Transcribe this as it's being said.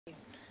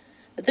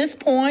At this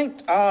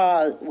point,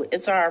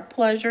 it's our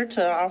pleasure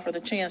to offer the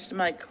chance to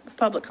make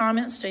public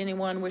comments to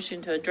anyone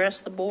wishing to address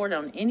the board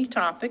on any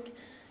topic.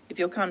 If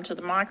you'll come to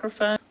the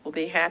microphone, we'll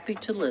be happy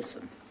to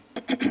listen.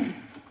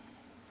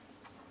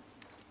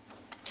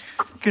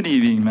 Good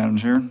evening, Madam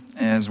Chair,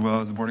 as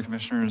well as the Board of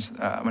Commissioners.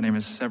 My name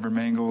is Severin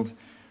Mangold,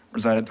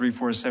 reside at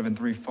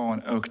 3473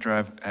 Fallen Oak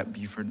Drive at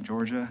Beaufort,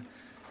 Georgia.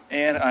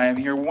 And I am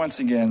here once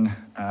again,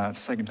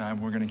 second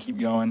time. We're going to keep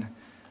going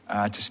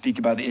to speak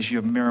about the issue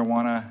of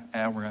marijuana.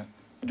 We're going to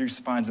reduce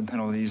fines and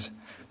penalties.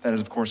 That is,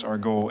 of course, our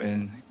goal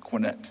in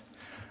Gwinnett.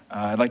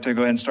 I'd like to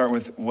go ahead and start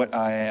with who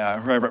I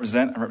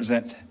represent. I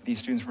represent the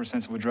Students for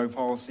Sensible Drug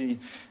Policy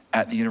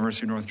at the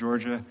University of North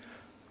Georgia.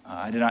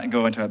 I did not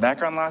go into a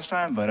background last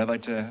time, but I'd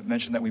like to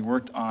mention that we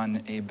worked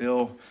on a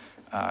bill,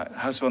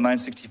 House Bill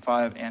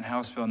 965 and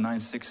House Bill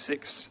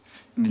 966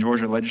 in the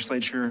Georgia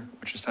legislature,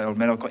 which is titled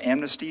Medical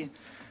Amnesty.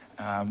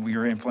 We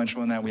were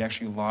influential in that. We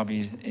actually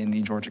lobbied in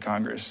the Georgia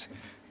Congress.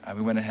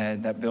 We went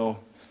ahead. That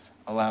bill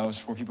allows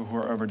for people who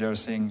are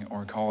overdosing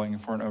or calling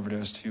for an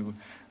overdose to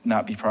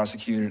not be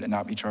prosecuted and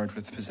not be charged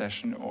with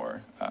possession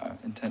or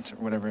intent or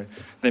whatever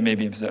they may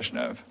be in possession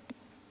of.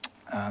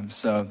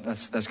 So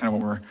that's kind of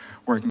what we're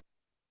working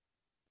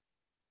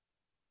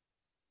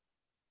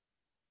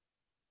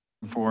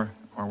for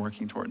or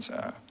working towards.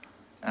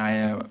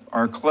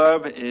 Our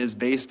club is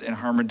based in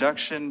harm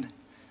reduction,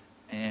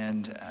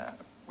 and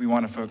we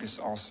want to focus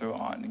also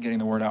on getting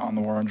the word out on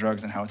the war on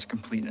drugs and how it's a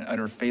complete and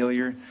utter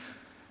failure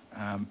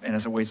and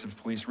as a waste of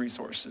police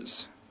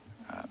resources.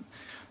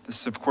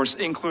 This, of course,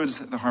 includes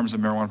the harms of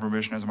marijuana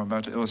prohibition, as I'm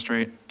about to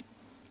illustrate.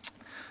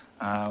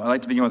 I'd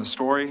like to begin with a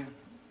story.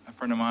 A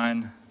friend of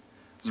mine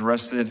was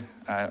arrested,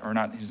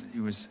 he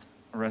was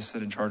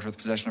arrested and charged with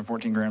possession of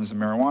 14 grams of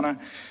marijuana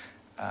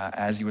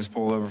as he was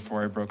pulled over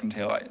for a broken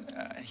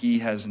taillight. He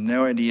has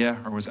no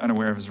idea or was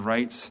unaware of his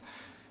rights.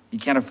 He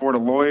can't afford a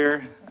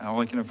lawyer.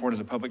 All he can afford is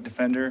a public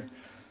defender,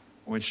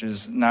 which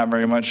is not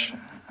very much,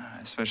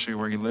 especially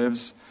where he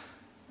lives.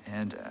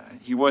 And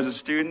he was a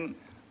student.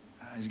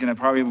 He's going to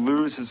probably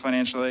lose his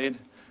financial aid.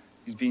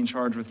 He's being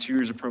charged with 2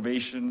 years of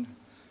probation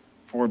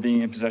for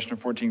being in possession of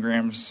 14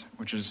 grams,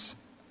 which is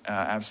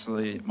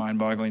absolutely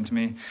mind-boggling to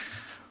me.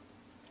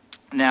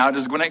 Now,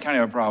 does Gwinnett County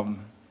have a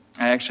problem?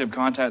 I actually have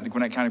contacted the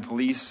Gwinnett County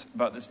Police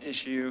about this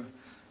issue.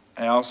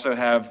 I also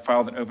have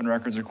filed an open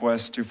records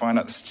request to find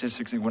out the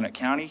statistics in Gwinnett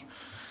County.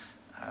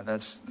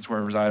 That's where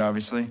I reside,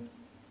 obviously.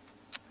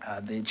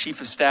 The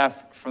chief of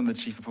staff from the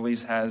chief of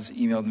police has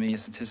emailed me a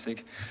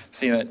statistic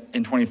saying that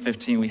in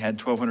 2015 we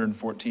had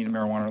 1,214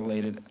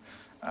 marijuana-related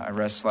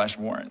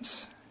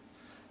arrests/warrants.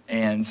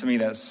 And to me,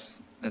 that's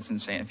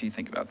insane if you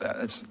think about that.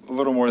 That's a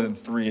little more than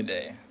 3 a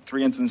day.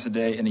 3 incidents a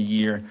day in a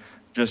year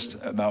just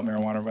about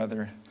marijuana,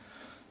 rather.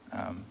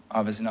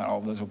 Obviously, not all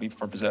of those will be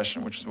for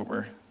possession, which is what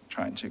we're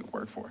trying to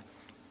work for.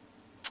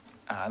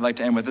 I'd like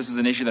to end with, this is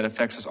an issue that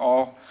affects us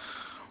all.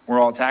 We're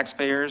all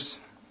taxpayers.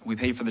 We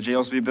pay for the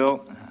jails to be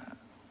built.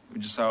 We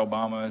just saw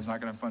Obama is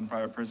not going to fund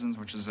private prisons,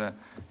 which is a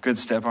good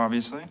step,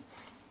 obviously.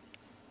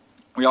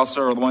 We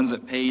also are the ones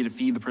that pay to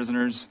feed the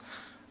prisoners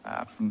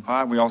from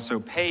pot. We also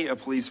pay a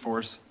police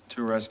force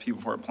to arrest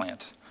people for a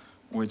plant,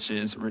 which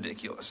is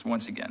ridiculous,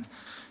 once again.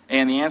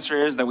 And the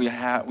answer is that we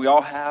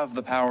all have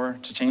the power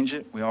to change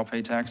it. We all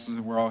pay taxes.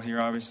 We're all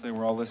here, obviously.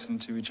 We're all listening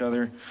to each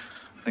other.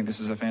 I think this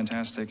is a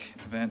fantastic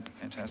event,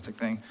 fantastic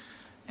thing.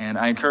 And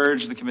I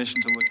encourage the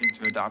commission to look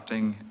into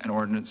adopting an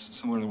ordinance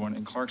similar to the one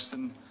in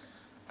Clarkston,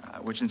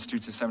 which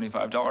institutes a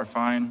 $75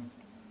 fine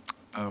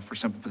for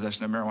simple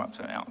possession of marijuana up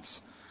to an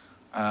ounce.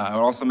 I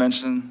would also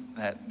mention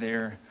that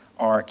there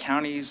are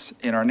counties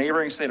in our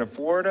neighboring state of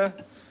Florida.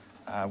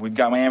 We've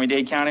got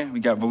Miami-Dade County,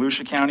 we've got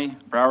Volusia County,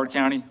 Broward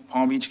County,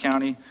 Palm Beach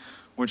County,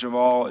 which have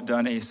all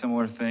done a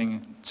similar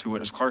thing to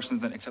what is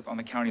Clarkston's done, except on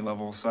the county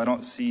level. So I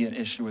don't see an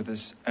issue with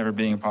this ever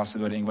being a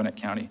possibility in Gwinnett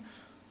County.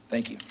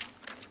 Thank you.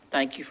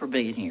 Thank you for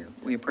being here.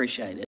 We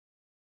appreciate it.